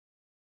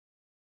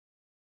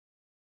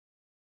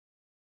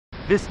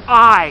This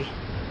eye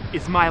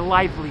is my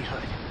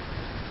livelihood.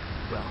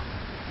 Well,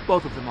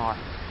 both of them are.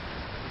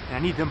 And I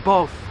need them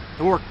both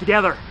to work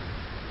together.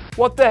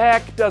 What the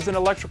heck does an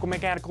electrical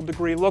mechanical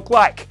degree look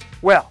like?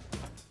 Well,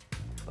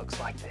 it looks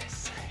like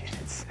this.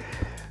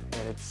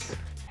 It's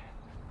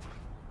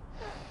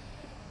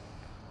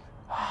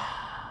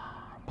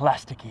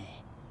plasticky.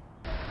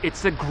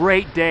 It's a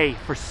great day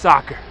for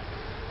soccer.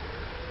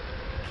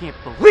 I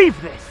can't believe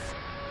this.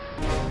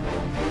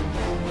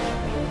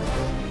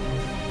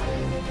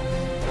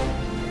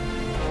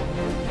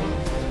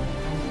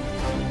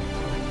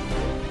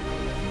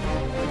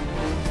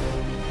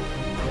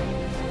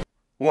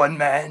 One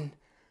man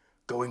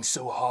going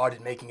so hard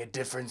at making a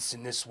difference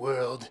in this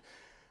world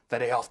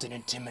that I often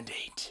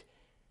intimidate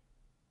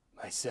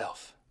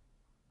myself.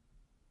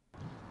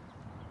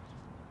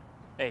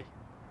 Hey.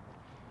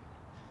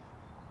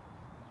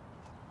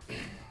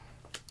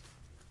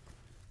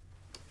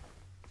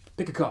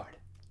 Pick a card.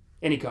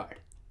 Any card.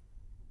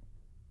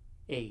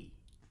 A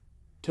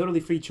totally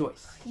free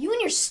choice. You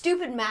and your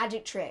stupid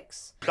magic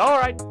tricks. All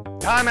right,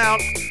 time out.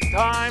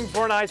 Time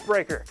for an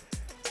icebreaker.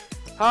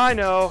 I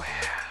know,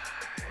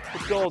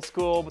 it's old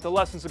school, but the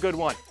lesson's a good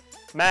one.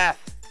 Math.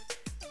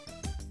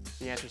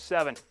 The answer's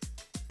 7.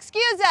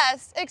 Excuse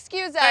us,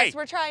 Hey,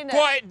 we're trying to...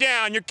 quiet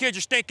down. Your kids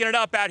are stinking it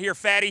up out here,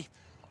 fatty.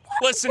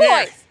 Listen boys,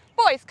 here.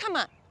 Boys, come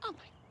on. Oh my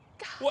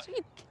gosh. What? Are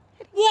you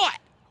kidding? What?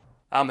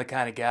 I'm the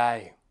kind of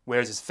guy who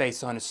wears his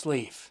face on his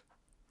sleeve,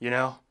 you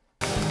know?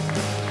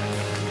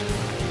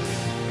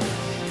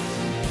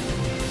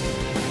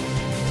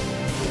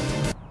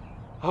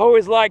 I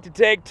always like to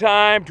take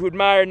time to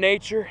admire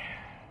nature.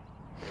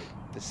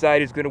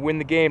 Decide who's gonna win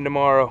the game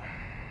tomorrow.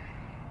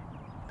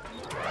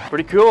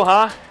 Pretty cool,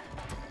 huh?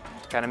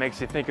 Kinda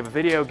makes you think of a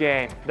video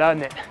game,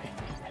 doesn't it?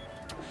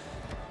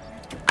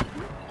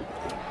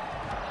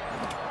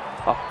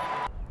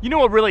 Oh. You know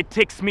what really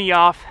ticks me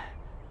off?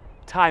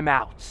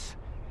 Timeouts.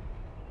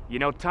 You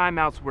know,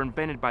 timeouts were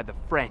invented by the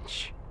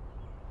French.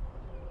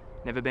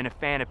 Never been a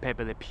fan of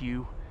Pepe Le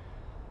Pew,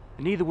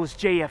 and neither was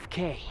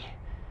JFK.